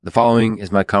The following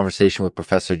is my conversation with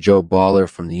Professor JoBoaler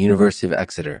from the University of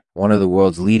Exeter, one of the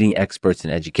world's leading experts in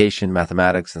education,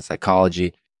 mathematics, and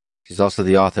psychology. She's also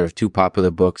the author of two popular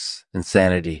books,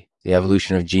 Insanity, The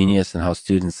Evolution of Genius and How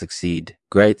Students Succeed,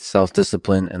 Great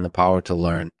Self-Discipline, and the Power to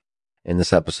Learn. In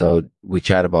this episode, we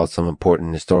chat about some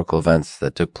important historical events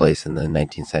that took place in the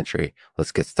 19th century.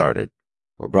 Let's get started.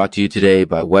 We're brought to you today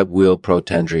by WebWheel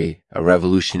Protendry, a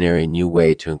revolutionary new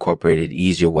way to incorporate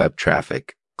ease your web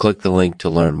traffic. Click the link to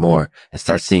learn more and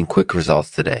start seeing quick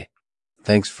results today.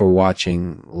 Thanks for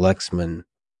watching, Lexman.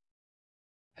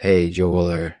 Hey,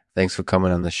 JoBoaler. Thanks for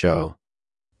coming on the show.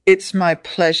 It's my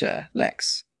pleasure,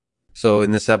 Lex. So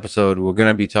in this episode, we're going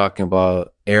to be talking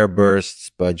about Airbursts,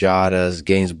 Bajadas,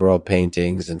 Gainsborough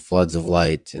paintings, and floods of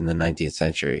light in the 19th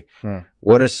century.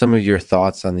 What are some of your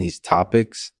thoughts on these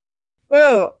topics?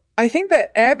 Well, I think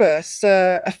that airbursts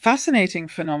are a fascinating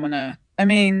phenomena. I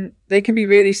mean, they can be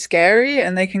really scary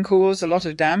and they can cause a lot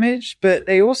of damage, but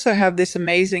they also have this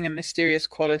amazing and mysterious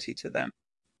quality to them.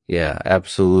 Yeah,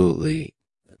 absolutely.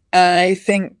 I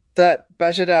think that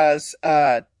Bajadas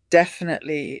are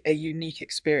definitely a unique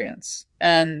experience.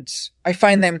 And I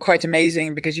find them quite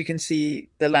amazing because you can see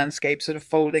the landscape sort of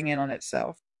folding in on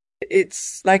itself.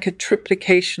 It's like a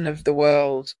triplication of the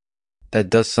world. That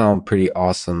does sound pretty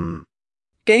awesome.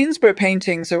 Gainsborough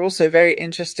paintings are also very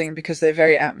interesting because they're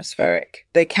very atmospheric.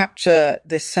 They capture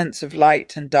this sense of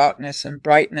light and darkness and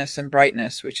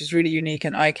brightness, which is really unique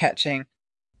and eye-catching.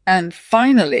 And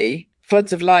finally,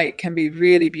 floods of light can be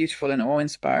really beautiful and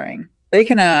awe-inspiring. They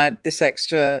can add this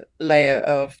extra layer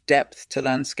of depth to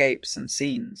landscapes and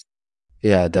scenes.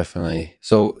 Yeah, definitely.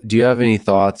 So do you have any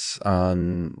thoughts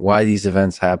on why these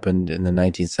events happened in the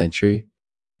 19th century?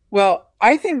 Well,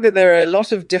 I think that there are a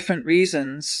lot of different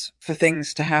reasons for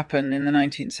things to happen in the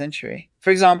 19th century.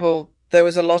 For example, there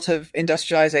was a lot of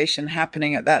industrialization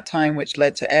happening at that time, which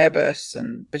led to airbursts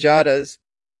and bajadas.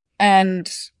 And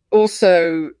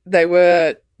also there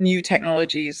were new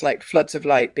technologies like floods of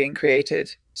light being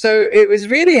created. So it was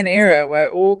really an era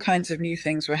where all kinds of new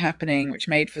things were happening, which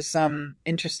made for some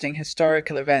interesting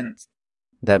historical events.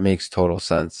 That makes total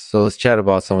sense. So let's chat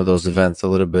about some of those events a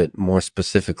little bit more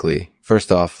specifically.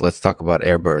 First off, let's talk about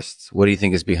airbursts. What do you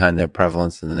think is behind their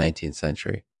prevalence in the 19th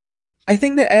century? I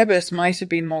think that airbursts might have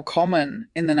been more common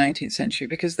in the 19th century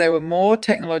because there were more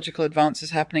technological advances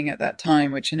happening at that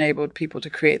time, which enabled people to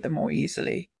create them more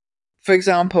easily. For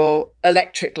example,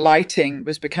 electric lighting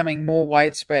was becoming more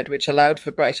widespread, which allowed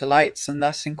for brighter lights and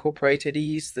thus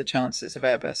eased the chances of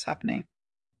airbursts happening.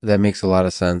 That makes a lot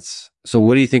of sense. So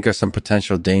what do you think are some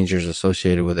potential dangers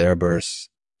associated with airbursts?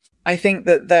 I think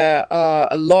that there are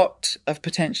a lot of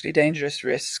potentially dangerous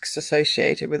risks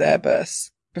associated with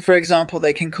airbursts. For example,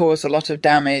 they can cause a lot of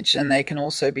damage and they can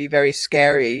also be very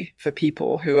scary for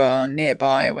people who are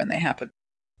nearby when they happen.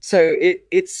 So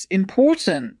it's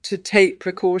important to take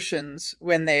precautions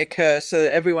when they occur so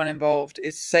that everyone involved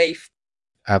is safe.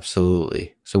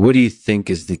 Absolutely. So what do you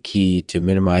think is the key to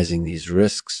minimizing these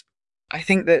risks? I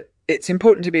think that it's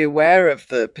important to be aware of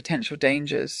the potential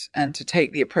dangers and to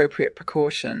take the appropriate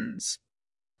precautions.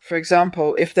 For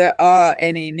example, if there are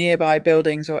any nearby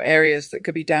buildings or areas that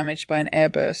could be damaged by an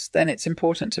airburst, then it's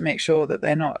important to make sure that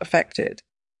they're not affected.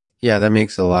 Yeah, that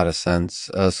makes a lot of sense.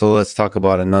 So let's talk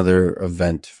about another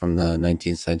event from the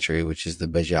 19th century, which is the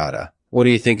Bajada. What do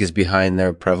you think is behind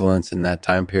their prevalence in that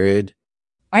time period?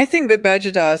 I think that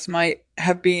Bajadas might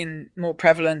have been more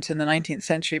prevalent in the 19th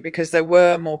century because there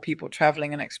were more people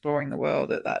traveling and exploring the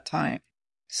world at that time.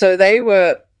 So they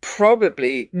were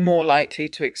probably more likely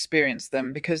to experience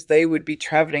them because they would be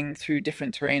traveling through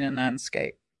different terrain and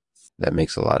landscape. That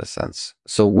makes a lot of sense.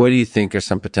 So what do you think are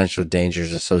some potential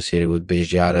dangers associated with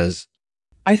Bajadas?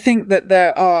 I think that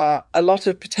there are a lot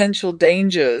of potential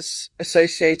dangers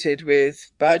associated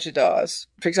with bajadas.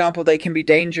 For example, they can be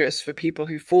dangerous for people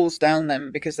who falls down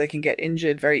them because they can get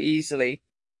injured very easily.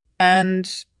 And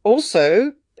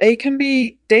also, they can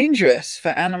be dangerous for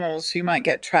animals who might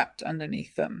get trapped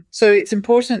underneath them. So it's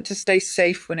important to stay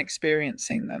safe when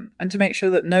experiencing them and to make sure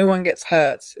that no one gets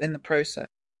hurt in the process.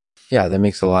 Yeah, that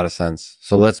makes a lot of sense.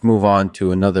 So let's move on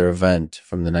to another event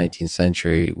from the 19th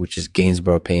century, which is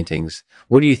Gainsborough paintings.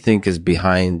 What do you think is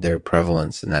behind their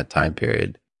prevalence in that time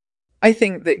period? I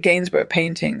think that Gainsborough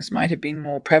paintings might have been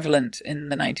more prevalent in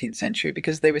the 19th century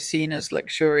because they were seen as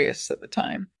luxurious at the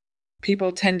time.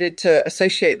 People tended to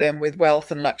associate them with wealth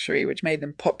and luxury, which made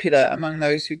them popular among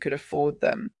those who could afford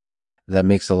them. That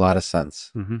makes a lot of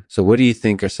sense. So what do you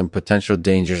think are some potential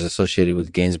dangers associated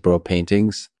with Gainsborough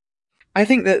paintings? I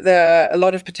think that there are a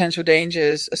lot of potential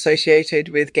dangers associated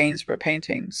with Gainsborough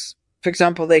paintings. For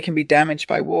example, they can be damaged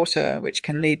by water, which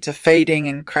can lead to fading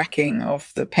and cracking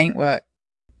of the paintwork.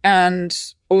 And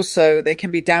also they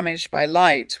can be damaged by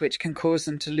light, which can cause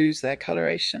them to lose their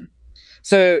coloration.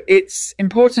 So it's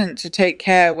important to take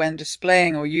care when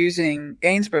displaying or using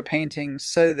Gainsborough paintings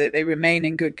so that they remain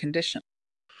in good condition.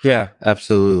 Yeah,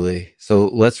 absolutely. So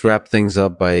let's wrap things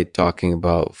up by talking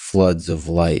about floods of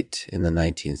light in the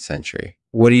 19th century.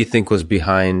 What do you think was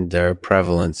behind their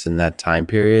prevalence in that time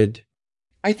period?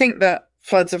 I think that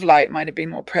floods of light might have been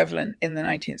more prevalent in the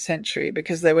 19th century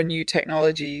because there were new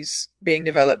technologies being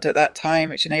developed at that time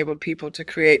which enabled people to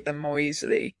create them more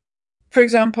easily. For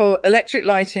example, electric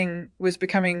lighting was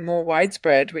becoming more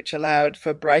widespread, which allowed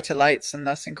for brighter lights and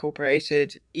thus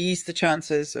eased the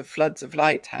chances of floods of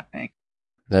light happening.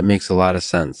 That makes a lot of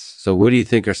sense. So what do you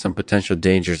think are some potential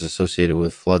dangers associated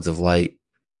with floods of light?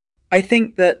 I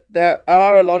think that there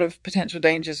are a lot of potential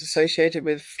dangers associated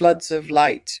with floods of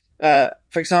light. For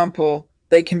example,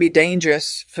 they can be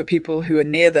dangerous for people who are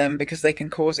near them because they can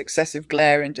cause excessive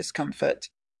glare and discomfort.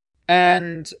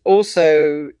 And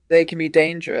also, they can be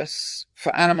dangerous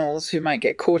for animals who might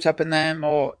get caught up in them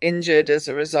or injured as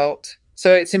a result.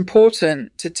 So it's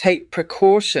important to take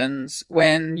precautions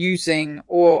when using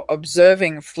or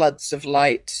observing floods of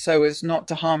light so as not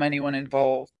to harm anyone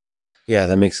involved. Yeah,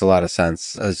 that makes a lot of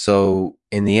sense. So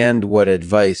in the end, what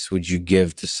advice would you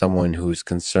give to someone who's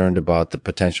concerned about the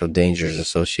potential dangers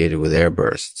associated with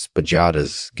airbursts,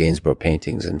 Bajadas, Gainsborough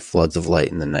paintings, and floods of light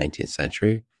in the 19th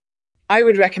century? I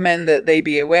would recommend that they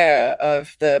be aware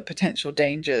of the potential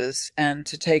dangers and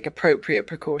to take appropriate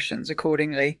precautions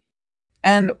accordingly.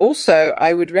 And also,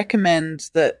 I would recommend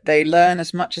that they learn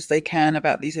as much as they can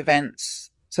about these events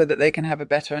so that they can have a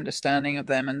better understanding of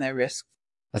them and their risks.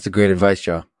 That's a great advice,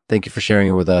 Joe. Thank you for sharing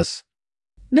it with us.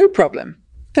 No problem.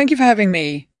 Thank you for having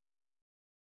me.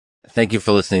 Thank you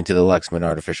for listening to the Lexman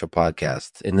Artificial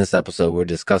Podcast. In this episode, we're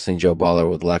discussing JoBoaler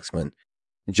with Lexman.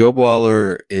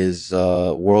 JoBoaler is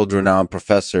a world-renowned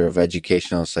professor of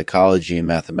educational psychology and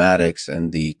mathematics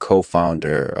and the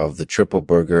co-founder of the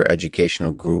Tripleburger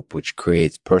Educational Group, which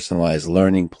creates personalized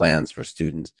learning plans for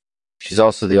students. She's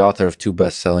also the author of 2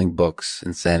 best-selling books,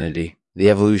 Insanity, The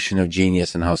Evolution of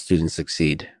Genius and How Students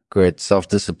Succeed, Grit,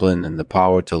 Self-Discipline, and the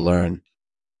Power to Learn.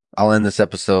 I'll end this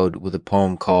episode with a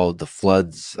poem called The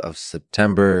Floods of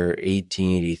September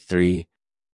 1883.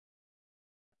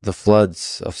 The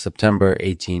floods of September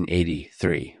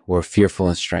 1883 were fearful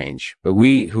and strange, but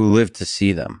we who lived to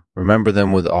see them remember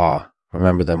them with awe.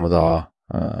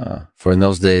 For in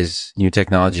those days, new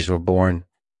technologies were born,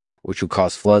 which would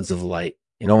cause floods of light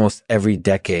in almost every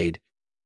decade